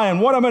on high, and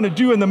what I'm going to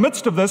do in the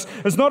midst of this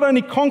is not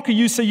only conquer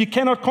you so you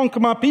cannot conquer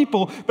my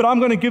people, but I'm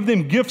going to give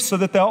them gifts so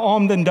that they're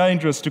armed and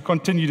dangerous to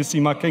continue to see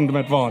my kingdom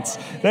advance.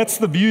 That's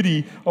the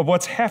beauty of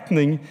what's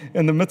happening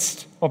in the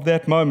midst of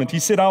that moment. He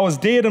said, I was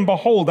dead and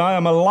behold, I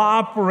am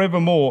alive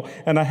forevermore,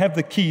 and I have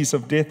the keys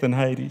of death and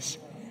Hades.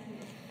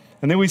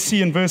 And then we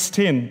see in verse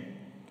 10,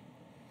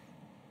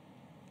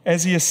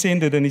 as he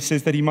ascended, and he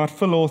says that he might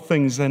fill all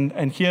things,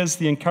 and here's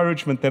the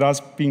encouragement that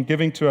I've been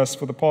giving to us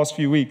for the past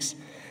few weeks,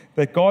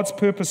 that God's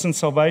purpose in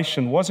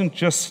salvation wasn't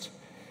just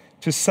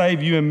to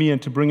save you and me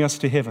and to bring us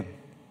to heaven,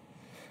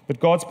 but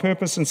God's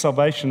purpose in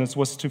salvation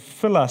was to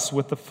fill us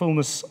with the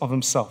fullness of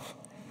himself.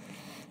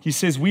 He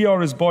says we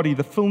are his body,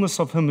 the fullness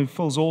of him who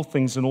fills all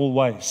things in all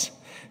ways.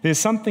 There's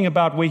something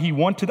about where he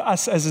wanted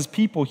us as his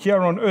people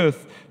here on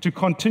earth to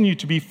continue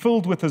to be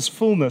filled with his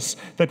fullness,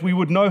 that we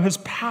would know his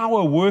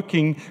power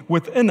working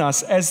within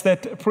us, as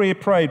that prayer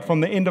prayed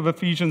from the end of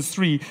Ephesians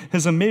 3,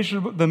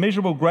 the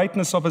measurable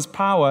greatness of his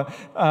power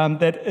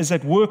that is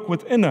at work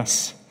within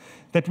us,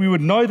 that we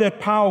would know that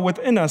power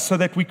within us so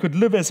that we could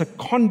live as a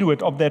conduit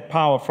of that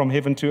power from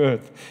heaven to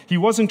earth. He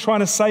wasn't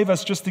trying to save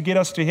us just to get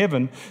us to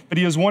heaven, but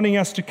he was wanting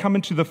us to come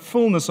into the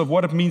fullness of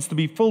what it means to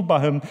be filled by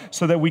him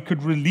so that we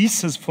could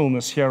release his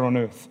fullness here on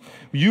earth.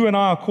 You and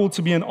I are called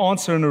to be an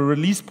answer and a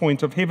release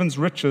point of heaven's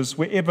riches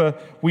wherever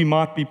we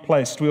might be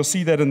placed. We'll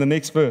see that in the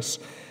next verse.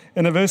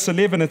 In verse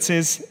 11 it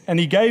says, and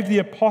he gave the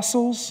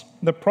apostles,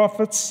 the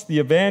prophets, the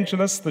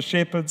evangelists, the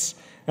shepherds,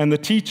 and the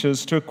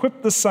teachers to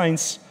equip the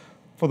saints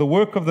for the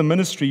work of the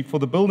ministry, for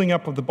the building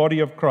up of the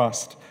body of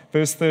Christ.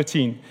 Verse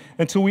 13,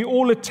 until we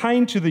all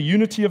attain to the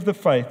unity of the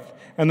faith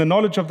and the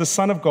knowledge of the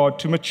Son of God,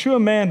 to mature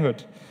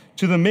manhood,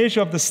 to the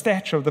measure of the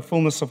stature of the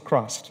fullness of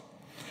Christ,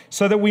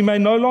 so that we may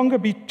no longer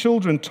be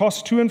children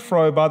tossed to and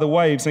fro by the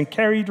waves and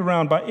carried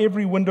around by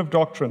every wind of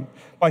doctrine,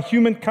 by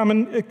human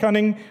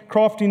cunning,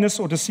 craftiness,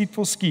 or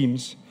deceitful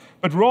schemes,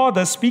 but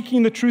rather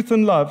speaking the truth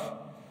in love.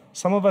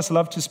 Some of us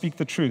love to speak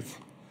the truth.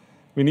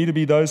 We need to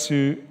be those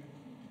who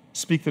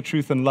speak the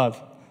truth in love.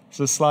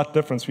 There's a slight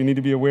difference. We need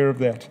to be aware of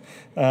that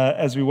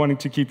as we're wanting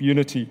to keep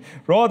unity.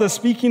 Rather,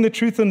 speaking the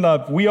truth in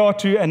love, we are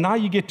to, and now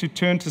you get to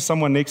turn to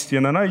someone next to you,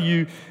 and I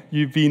know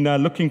you've been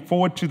looking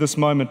forward to this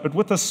moment, but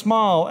with a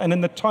smile and in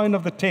the tone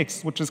of the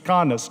text, which is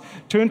kindness,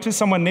 turn to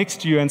someone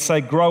next to you and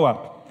say, grow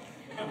up.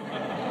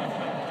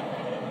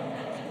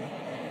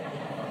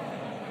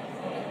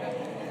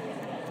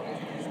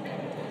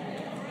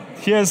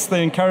 Here's the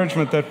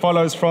encouragement that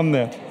follows from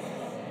that.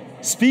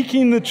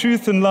 Speaking the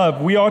truth in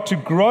love, we are to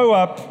grow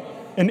up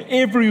in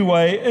every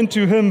way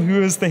into him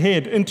who is the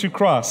head, into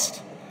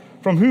Christ,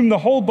 from whom the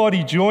whole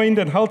body, joined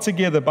and held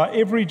together by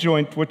every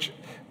joint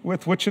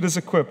with which it is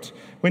equipped.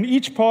 When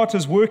each part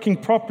is working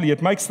properly,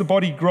 it makes the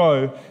body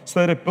grow so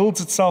that it builds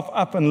itself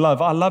up in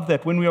love. I love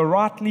that. When we are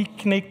rightly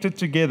connected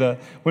together,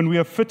 when we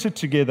are fitted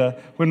together,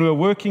 when we are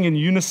working in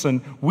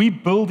unison, we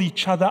build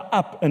each other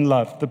up in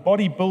love. The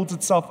body builds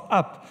itself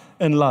up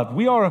in love.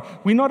 We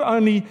not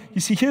only,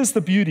 you see, here's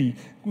the beauty.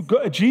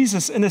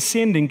 Jesus, in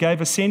ascending, gave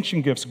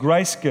ascension gifts,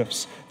 grace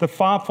gifts, the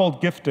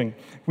fivefold gifting.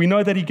 We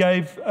know that he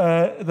gave,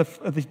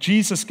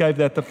 Jesus gave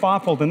that, the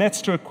fivefold, and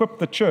that's to equip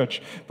the church.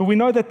 But we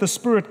know that the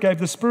Spirit gave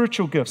the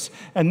spiritual gifts,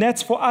 and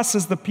that's for us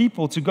as the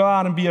people to go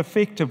out and be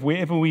effective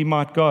wherever we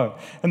might go.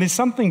 And there's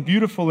something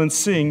beautiful in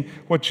seeing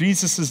what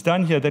Jesus has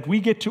done here, that we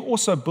get to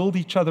also build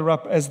each other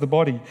up as the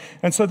body.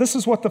 And so this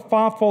is what the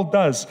fivefold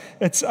does.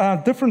 It's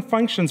different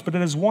functions, but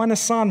it is one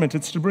assignment.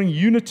 encouragement. It's to bring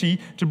unity,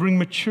 to bring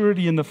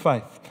maturity in the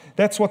faith.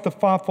 That's what the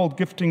fivefold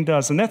gifting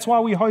does. And that's why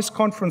we host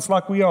conference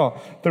like we are,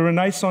 the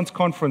Renaissance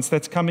Conference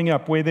that's coming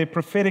up, where there are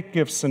prophetic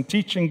gifts and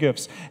teaching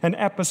gifts and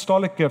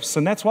apostolic gifts.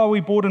 And that's why we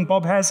brought in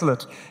Bob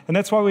Hazlitt. And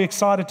that's why we're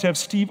excited to have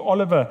Steve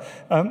Oliver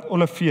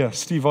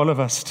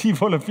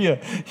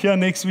here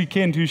next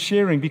weekend, who's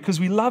sharing, because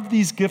we love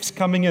these gifts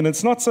coming in.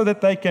 It's not so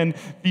that they can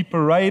be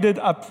paraded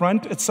up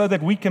front. It's so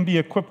that we can be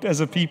equipped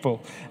as a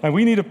people. And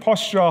we need to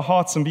posture our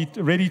hearts and be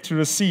ready to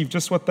receive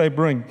just what they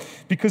bring.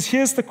 Because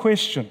here's the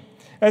question.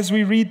 As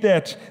we read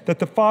that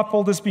the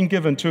fivefold has been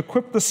given to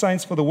equip the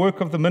saints for the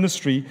work of the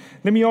ministry,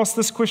 let me ask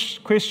this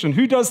question.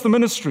 Who does the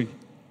ministry?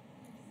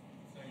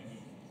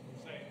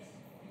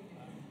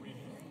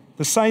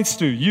 The saints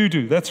do. You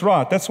do. That's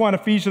right. That's why in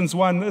Ephesians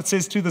 1 it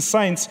says, to the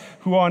saints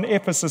who are in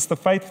Ephesus, the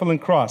faithful in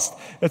Christ.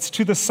 It's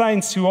to the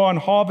saints who are in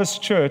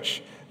Harvest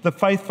Church, the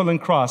faithful in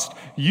Christ.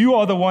 You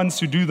are the ones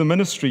who do the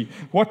ministry.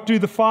 What do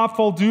the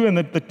fivefold do? And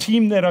the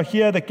team that are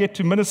here that get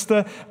to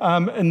minister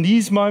in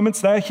these moments,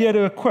 they're here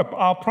to equip.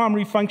 Our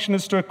primary function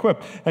is to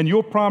equip, and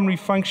your primary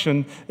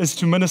function is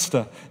to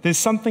minister. There's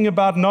something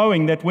about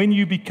knowing that when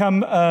you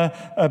become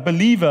a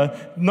believer,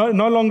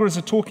 no longer is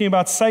it talking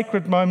about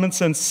sacred moments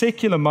and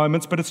secular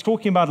moments, but it's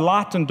talking about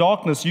light and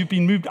darkness. You've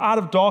been moved out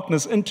of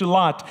darkness into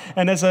light,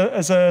 and as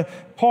a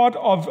part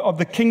of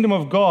the kingdom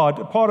of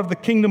God, part of the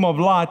kingdom of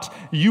light,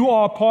 you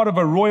are part of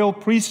a royal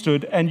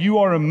priesthood, and you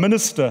are a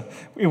minister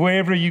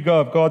wherever you go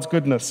of God's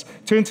goodness.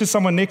 Turn to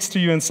someone next to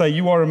you and say,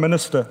 you are a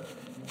minister.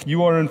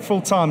 You are in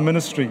full-time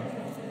ministry.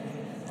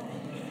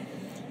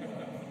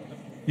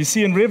 You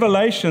see, in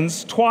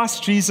Revelations, twice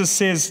Jesus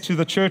says to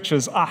the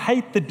churches, I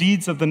hate the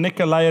deeds of the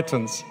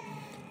Nicolaitans.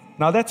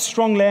 Now that's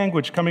strong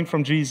language coming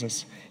from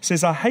Jesus. He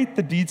says, I hate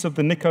the deeds of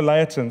the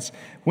Nicolaitans.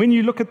 When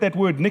you look at that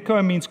word,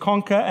 Nico means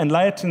conquer, and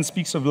Laetan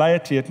speaks of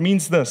laity. It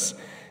means this.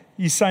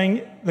 He's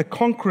saying the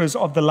conquerors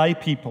of the lay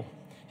people.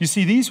 You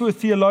see, these were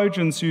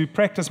theologians who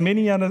practiced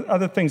many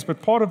other things,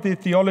 but part of their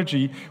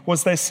theology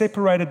was they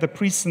separated the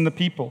priests and the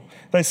people.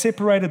 They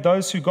separated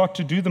those who got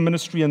to do the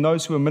ministry and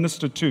those who were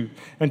ministered to.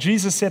 And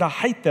Jesus said, I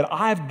hate that.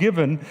 I have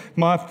given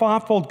my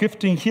fivefold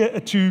gifting here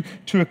to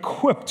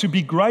equip, to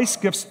be grace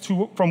gifts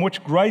from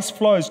which grace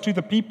flows to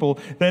the people,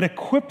 that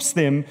equips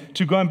them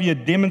to go and be a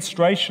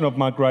demonstration of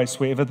my grace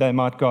wherever they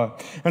might go.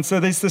 And so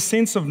there's this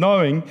sense of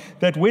knowing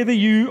that whether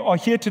you are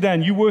here today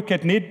and you work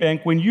at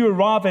Nedbank, when you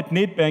arrive at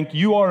Nedbank,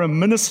 you are a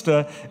minister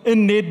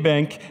in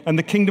Nedbank, and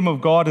the kingdom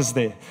of God is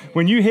there.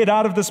 When you head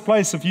out of this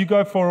place, if you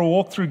go for a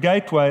walk through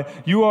Gateway,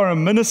 you are a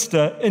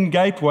minister in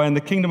Gateway, and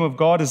the kingdom of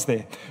God is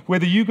there.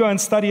 Whether you go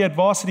and study at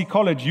Varsity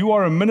College, you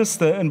are a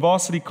minister in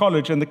Varsity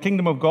College, and the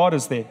kingdom of God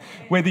is there.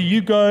 Whether you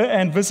go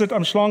and visit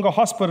Umhlanga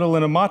Hospital,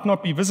 and it might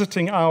not be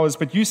visiting hours,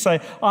 but you say,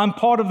 I'm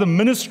part of the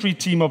ministry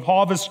team of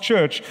Harvest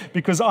Church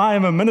because I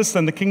am a minister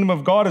and the kingdom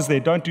of God is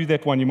there. Don't do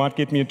that one. You might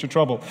get me into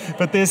trouble.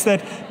 But there's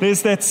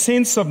that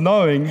sense of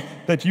knowing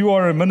that you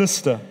are a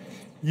minister.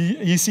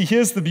 You see,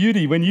 here's the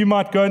beauty. When you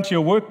might go into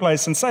your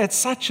workplace and say, it's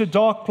such a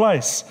dark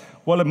place.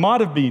 Well, it might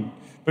have been,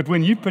 but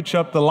when you pitch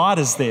up, the light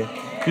is there.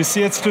 You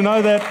see, it's to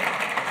know that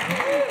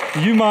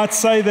you might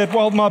say that,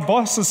 well, my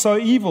boss is so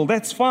evil.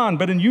 That's fine,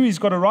 but in you, he's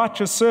got a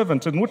righteous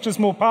servant. And which is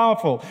more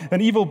powerful, an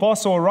evil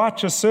boss or a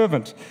righteous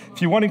servant?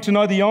 If you're wanting to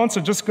know the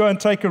answer, just go and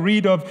take a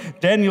read of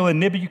Daniel and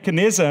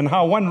Nebuchadnezzar and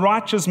how one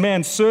righteous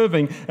man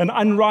serving an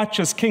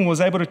unrighteous king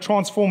was able to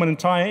transform an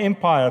entire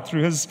empire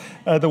through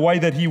the way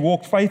that he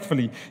walked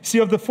faithfully. See,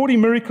 of the 40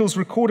 miracles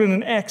recorded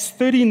in Acts,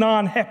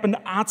 39 happened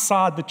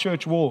outside the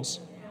church walls.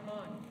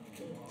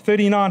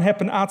 39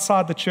 happen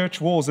outside the church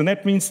walls. And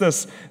that means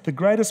this: the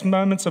greatest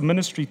moments of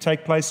ministry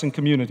take place in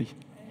community.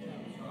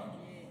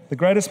 The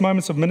greatest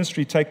moments of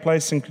ministry take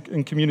place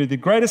in community. The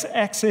greatest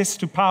access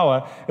to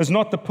power is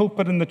not the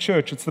pulpit in the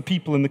church, it's the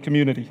people in the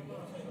community.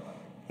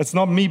 It's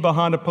not me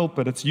behind a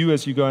pulpit, it's you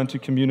as you go into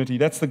community.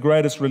 That's the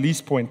greatest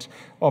release point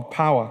of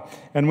power.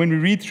 And when we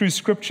read through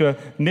Scripture,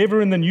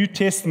 never in the New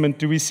Testament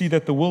do we see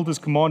that the world is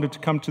commanded to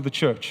come to the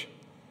church.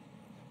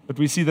 But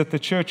we see that the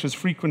church is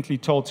frequently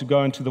told to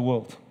go into the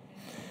world.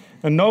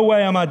 In no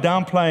way am I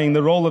downplaying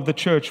the role of the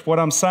church. What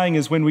I'm saying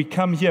is when we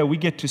come here, we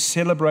get to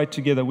celebrate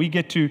together. We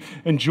get to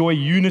enjoy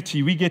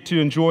unity. We get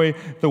to enjoy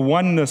the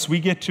oneness. We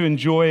get to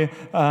enjoy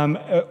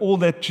all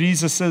that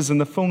Jesus is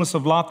and the fullness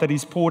of life that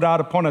he's poured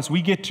out upon us.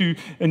 We get to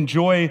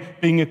enjoy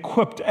being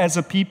equipped as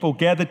a people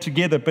gathered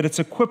together, but it's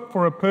equipped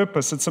for a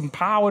purpose. It's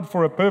empowered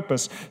for a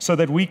purpose so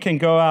that we can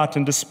go out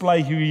and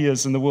display who he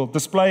is in the world,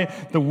 display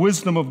the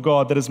wisdom of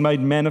God that is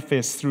made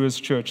manifest through his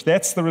church.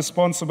 That's the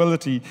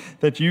responsibility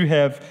that you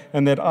have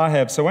and that I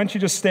have. So why don't you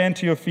just stand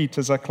to your feet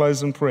as I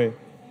close in prayer.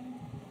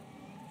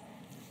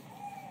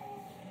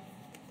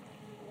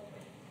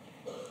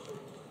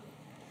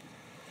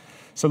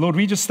 So Lord,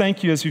 we just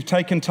thank you as we've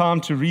taken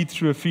time to read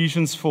through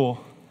Ephesians 4.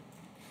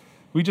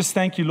 We just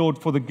thank you, Lord,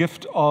 for the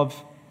gift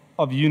of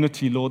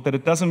unity, Lord, that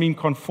it doesn't mean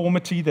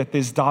conformity, that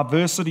there's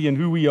diversity in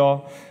who we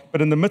are,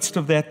 but in the midst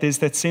of that, there's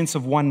that sense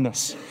of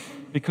oneness,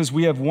 because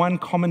we have one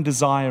common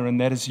desire,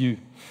 and that is you.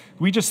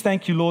 we just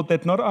thank you, Lord,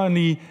 that not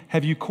only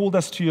have you called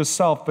us to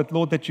yourself, but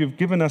Lord, that you've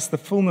given us the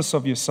fullness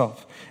of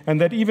yourself.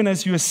 And that even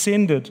as you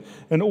ascended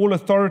in all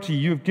authority,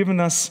 you have given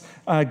us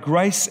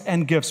grace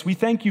and gifts. We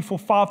thank you for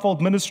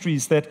fivefold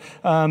ministries that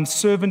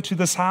serve into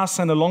this house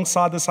and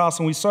alongside this house,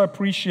 and we so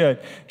appreciate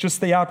just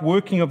the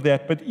outworking of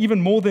that. But even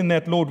more than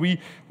that, Lord, we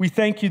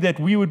thank you that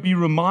we would be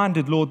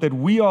reminded, Lord, that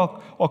we are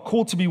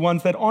called to be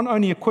ones that aren't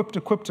only equipped,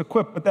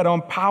 but that are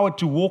empowered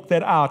to walk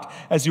that out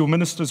as your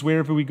ministers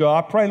wherever we go.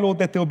 I pray, Lord,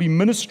 that there will be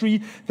ministry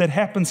that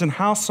happens in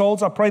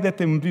households. I pray that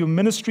there will be a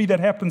ministry that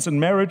happens in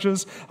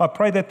marriages. I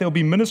pray that there will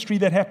be ministry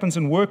that happens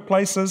in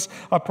workplaces.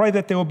 I pray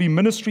that there will be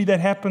ministry that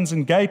happens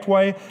in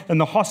Gateway, in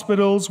the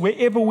hospitals,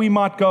 wherever we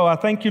might go. I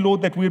thank you,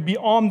 Lord, that we would be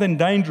armed and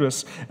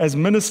dangerous as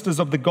ministers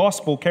of the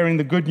gospel, carrying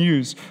the good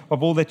news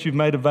of all that you've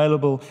made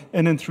available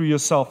in and through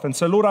yourself. And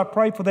so, Lord, I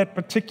pray for that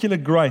particular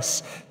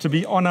grace to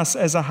be on us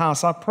as a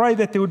house. I pray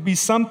that there would be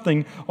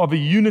something of a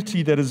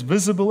unity that is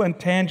visible and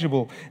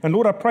tangible. And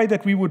Lord, I pray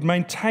that we would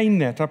maintain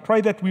that. I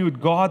pray that we would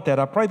guard that.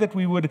 I pray that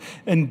we would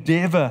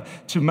endeavor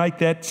to make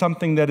that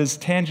something that is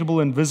tangible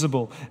and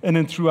visible in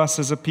and through us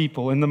as a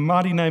people. In the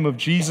mighty name of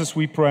Jesus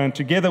we pray, and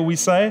together we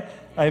say,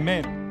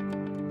 Amen.